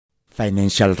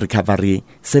Financial recovery,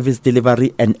 service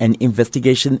delivery and an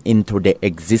investigation into the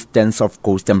existence of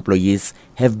ghost employees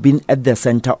have been at the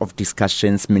center of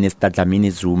discussions Minister Dlamini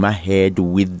Zuma had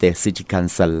with the City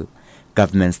Council,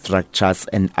 government structures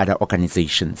and other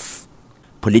organizations.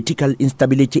 Political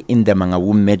instability in the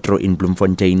Mangaung Metro in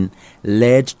Bloemfontein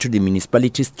led to the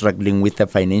municipality struggling with a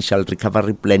financial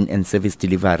recovery plan and service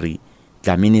delivery.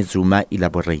 Dlamini Zuma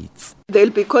elaborates. There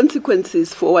will be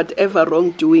consequences for whatever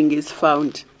wrongdoing is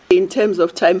found. In terms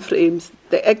of time frames,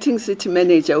 the acting city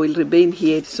manager will remain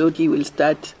here, so he will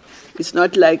start. It's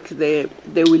not like there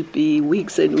will be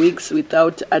weeks and weeks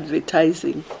without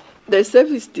advertising. The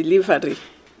service delivery,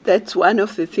 that's one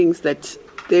of the things that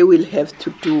they will have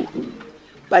to do.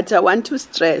 But I want to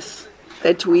stress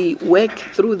that we work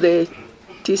through the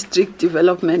district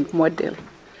development model.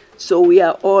 So we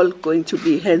are all going to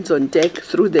be hands on deck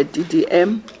through the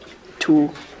DDM to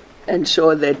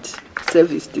ensure that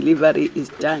service delivery is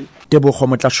done. Tebogo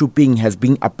Motlashuping has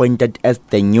been appointed as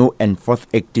the new and fourth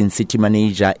acting city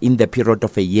manager in the period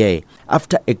of a year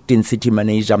after acting city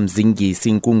manager Mzingi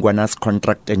Sinkungwana's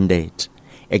contract ended.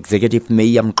 Executive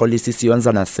Mayor Mxolisi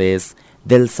Siyonzana says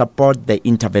they'll support the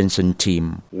intervention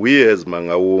team. We as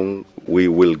Mangaung, we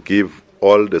will give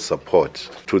all the support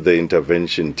to the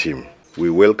intervention team. We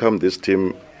welcome this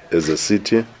team as a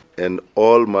city, and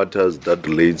all matters that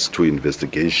relates to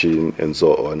investigation and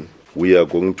so on, we are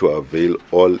going to avail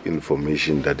all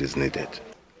information that is needed.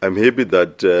 I'm happy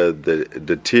that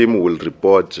the team will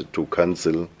report to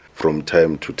council from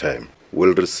time to time.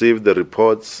 We'll receive the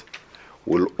reports,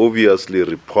 we'll obviously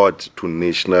report to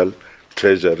National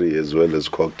Treasury as well as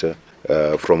COGTA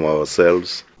from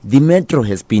ourselves. The Metro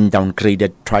has been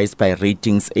downgraded twice by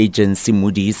ratings agency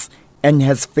Moody's and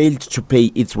has failed to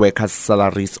pay its workers'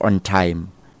 salaries on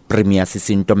time. Premier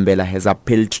Sisi Ntombela has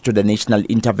appealed to the National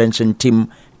Intervention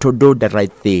Team to do the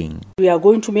right thing. We are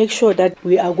going to make sure that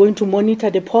we are going to monitor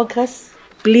the progress.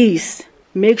 Please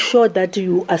make sure that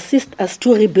you assist us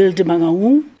to rebuild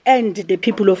Mangaung, and the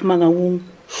people of Mangaung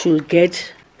should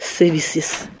get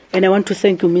services. And I want to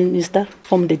thank you, Minister,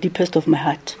 from the deepest of my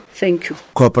heart. Thank you.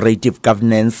 Cooperative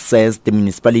governance says the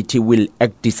municipality will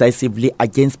act decisively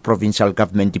against provincial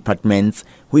government departments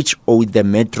which owe the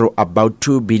Metro about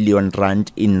 2 billion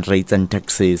rand in rates and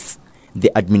taxes.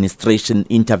 The Administration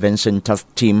Intervention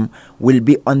Task Team will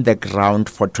be on the ground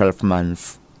for 12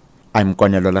 months. I'm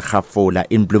Konelo Lekhafola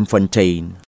in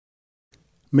Bloemfontein.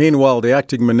 Meanwhile, the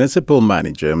acting municipal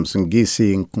manager,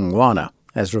 Msingisi Nkungwana,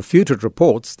 has refuted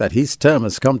reports that his term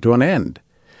has come to an end.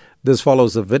 This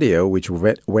follows a video which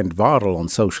went viral on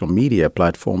social media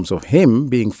platforms of him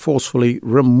being forcefully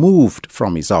removed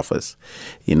from his office.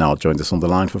 He now joins us on the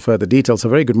line for further details. A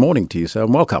very good morning to you, sir,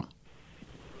 and welcome.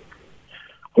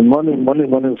 Good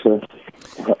morning, sir.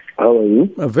 How are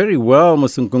you? Very well,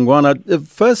 Mr. Nkungwana.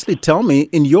 Firstly, tell me,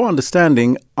 in your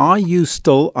understanding, are you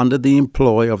still under the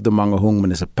employ of the Mangaung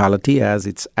municipality as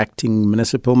its acting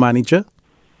municipal manager?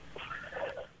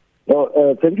 Well,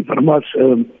 thank you very much,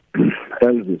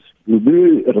 Elvis. You'll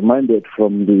be reminded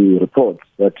from the reports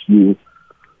that you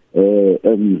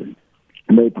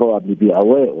may probably be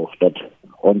aware of that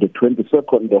on the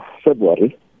 22nd of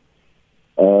February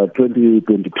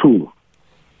 2022,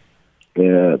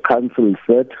 the council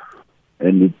said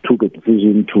and it took a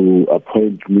decision to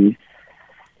appoint me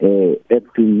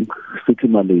acting city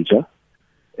manager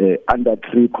under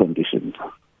three conditions.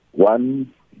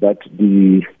 One, that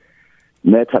the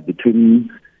matter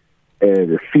between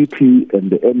the city and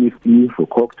the MEC for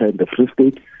COGTA and the Free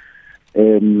State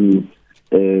in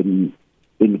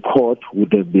court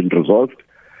would have been resolved,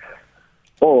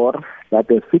 or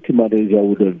that a city manager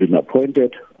would have been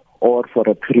appointed, or for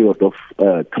a period of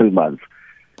 3 months.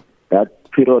 That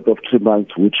period of 3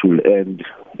 months which will end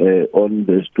on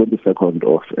the 22nd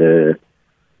of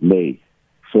May.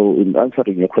 So in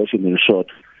answering your question in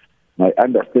short, my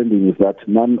understanding is that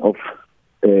none of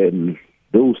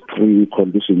those three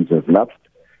conditions have lapsed,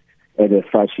 and as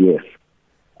such, yes,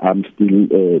 I'm still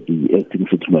the acting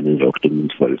city manager of the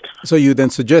municipality. So you're then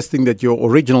suggesting that your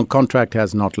original contract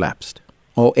has not lapsed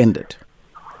or ended?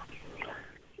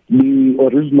 The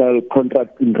original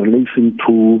contract in relation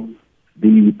to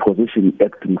the position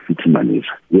acting city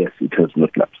manager, yes, it has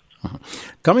not lapsed. Uh-huh.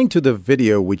 Coming to the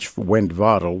video which went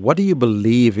viral, what do you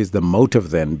believe is the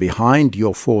motive then behind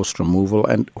your forced removal,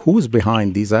 and who is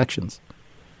behind these actions?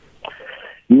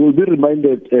 You will be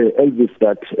reminded, Elvis,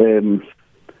 that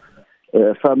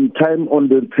sometime on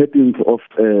the 13th of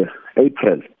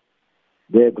April,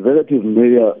 the executive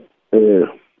mayor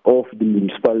of the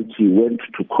municipality went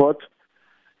to court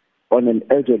on an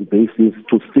urgent basis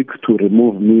to seek to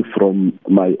remove me from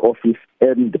my office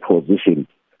and the position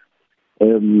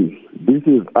This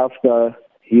is after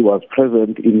he was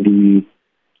present in the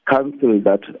council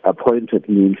that appointed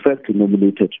me. In fact, he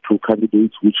nominated 2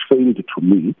 candidates, which failed to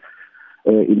me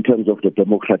in terms of the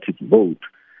democratic vote.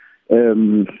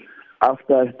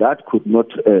 After that could not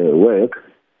work,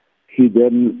 he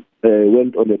then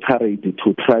went on a tirade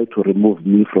to try to remove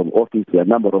me from office. There are a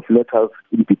number of letters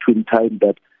in between time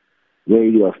that where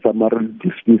he was summarily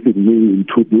dismissing me in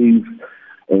 2 days,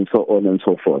 and so on and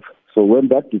so forth. So when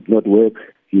that did not work,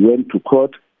 he went to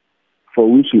court, for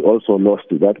which he also lost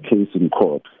that case in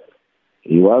court.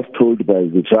 He was told by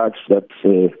the judge that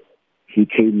he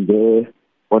came there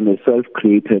on a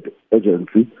self-created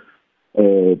agency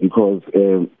because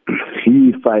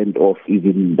he signed off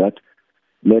even that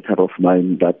letter of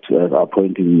mine that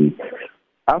appointing me.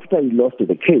 After he lost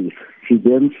the case, he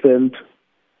then sent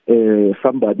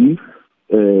somebody,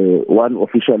 one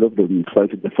official of the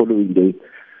municipality, the following day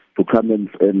to come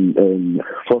and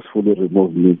forcefully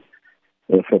remove me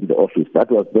from the office. That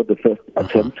was not the first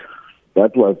attempt.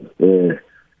 That was the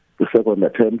second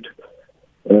attempt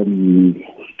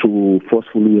to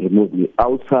forcefully remove me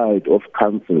outside of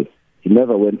council. He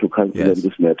never went to council on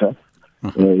this matter.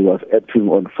 He was acting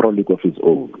on frolic of his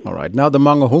own. All right. Now, the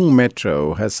Mangaung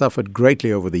Metro has suffered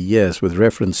greatly over the years with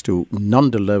reference to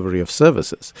non-delivery of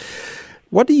services.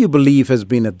 What do you believe has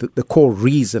been the core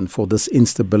reason for this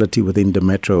instability within the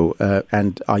Metro,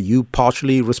 and are you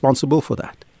partially responsible for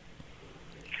that?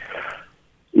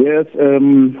 Yes,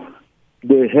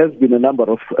 there has been a number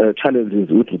of challenges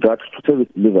with regard to service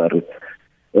delivery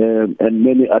and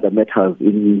many other matters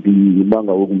in the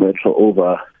Mangaung Metro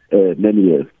over many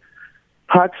years.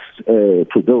 Part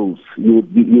to those, you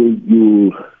be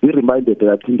reminded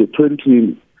that in the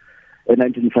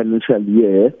 2019 financial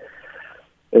year,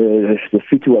 the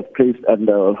city was placed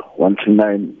under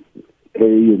 129 A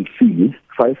and C,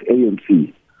 5 A and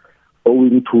C,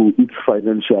 owing to its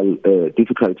financial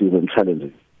difficulties and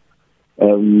challenges.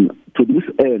 To this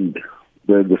end,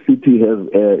 the city has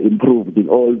improved in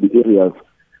all the areas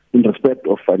in respect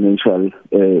of financial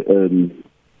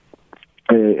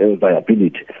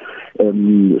viability.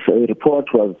 So a report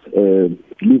was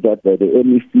delivered by the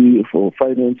MEC for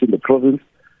Finance in the province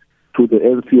to the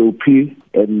NCOP,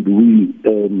 and we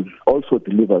also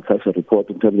delivered such a report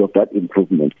in terms of that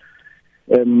improvement.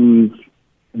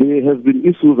 There have been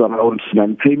issues around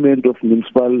non-payment of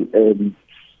municipal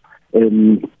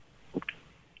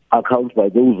accounts by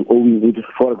those owing it.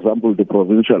 For example, the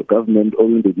provincial government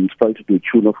owing the municipality to a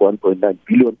tune of 1.9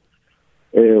 billion,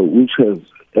 which has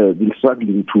been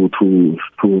struggling to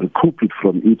recoup it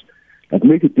from it and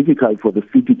make it difficult for the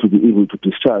city to be able to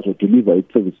discharge or deliver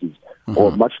its services or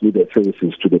much needed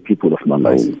services to the people of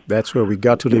Mangaung. That's where we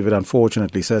got to leave it,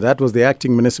 unfortunately. So that was the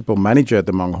acting municipal manager at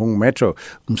the Mangaung Metro,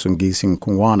 Msungisi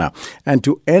Nkungwana. And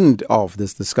to end off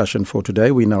this discussion for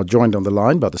today, we now joined on the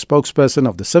line by the spokesperson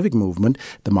of the civic movement,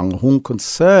 the Mangaung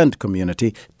Concerned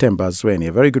Community, Themba Zweni.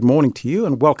 A very good morning to you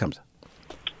and welcome.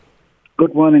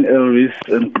 Good morning, Elvis,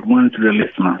 and good morning to the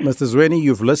listeners. Mr. Zweni,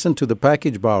 you've listened to the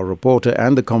package by our reporter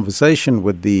and the conversation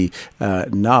with the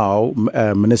now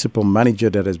municipal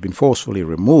manager that has been forcefully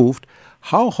removed.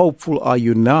 How hopeful are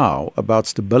you now about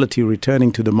stability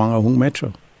returning to the Mangaung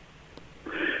Metro?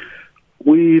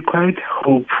 We're quite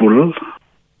hopeful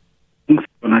things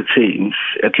are going to change.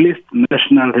 At least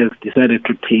National has decided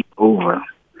to take over.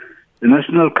 The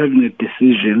National Cabinet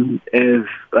decision, as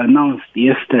announced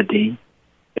yesterday,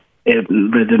 has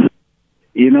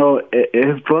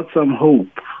brought some hope.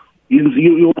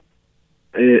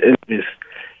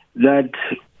 That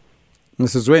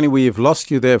Mrs. Zweni, we've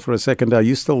lost you there for a second. Are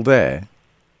you still there?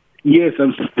 Yes,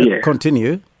 I'm still here.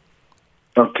 Continue.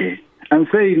 Okay. I'm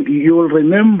saying you will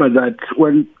remember that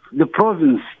when the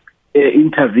province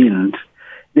intervened,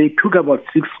 they took about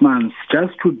 6 months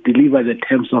just to deliver the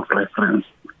terms of reference.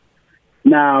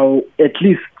 Now, at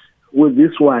least with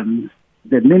this one,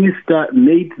 the minister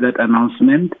made that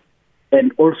announcement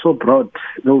and also brought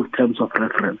those terms of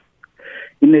reference.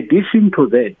 In addition to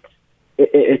that,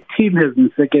 a team has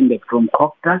been seconded from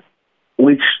COGTA,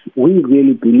 which we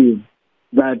really believe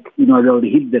that they'll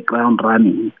hit the ground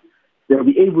running. They'll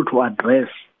be able to address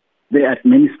the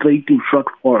administrative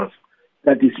shortfalls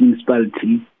that this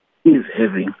municipality is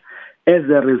having. As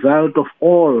a result of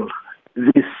all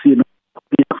this,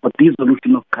 for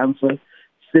dissolution of council,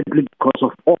 simply because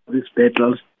of all these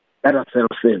battles that are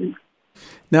self-serving.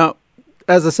 Now,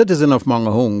 as a citizen of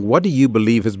Mangaung, what do you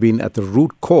believe has been at the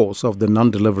root cause of the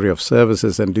non-delivery of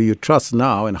services, and do you trust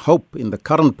now and hope in the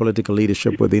current political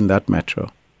leadership within that metro?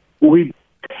 We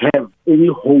have any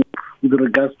hope with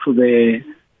regards to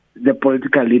the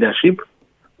political leadership.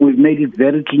 We've made it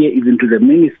very clear even to the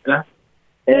minister,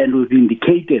 and we've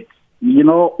indicated we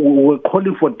were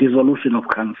calling for dissolution of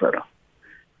council.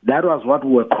 That was what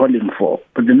we were calling for.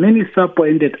 But the minister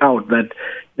pointed out that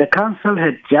the council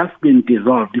had just been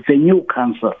dissolved. It's a new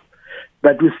council.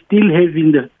 But we're still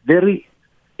having the very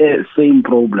same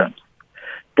problems.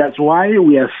 That's why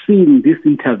we are seeing this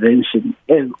intervention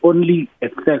as only a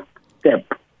first step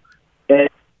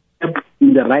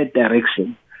in the right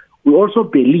direction. We also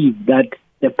believe that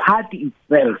the party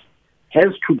itself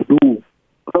has to do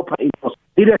proper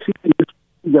leadership is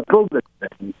the problem.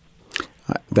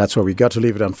 That's where we got to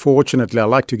leave it. Unfortunately, I'd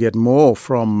like to get more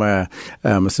from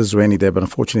Mr. Zweni there, but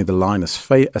unfortunately the line is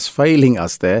failing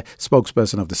us there.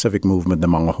 Spokesperson of the civic movement, the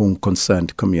Mangaung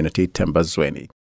Concerned Community, Themba Zweni.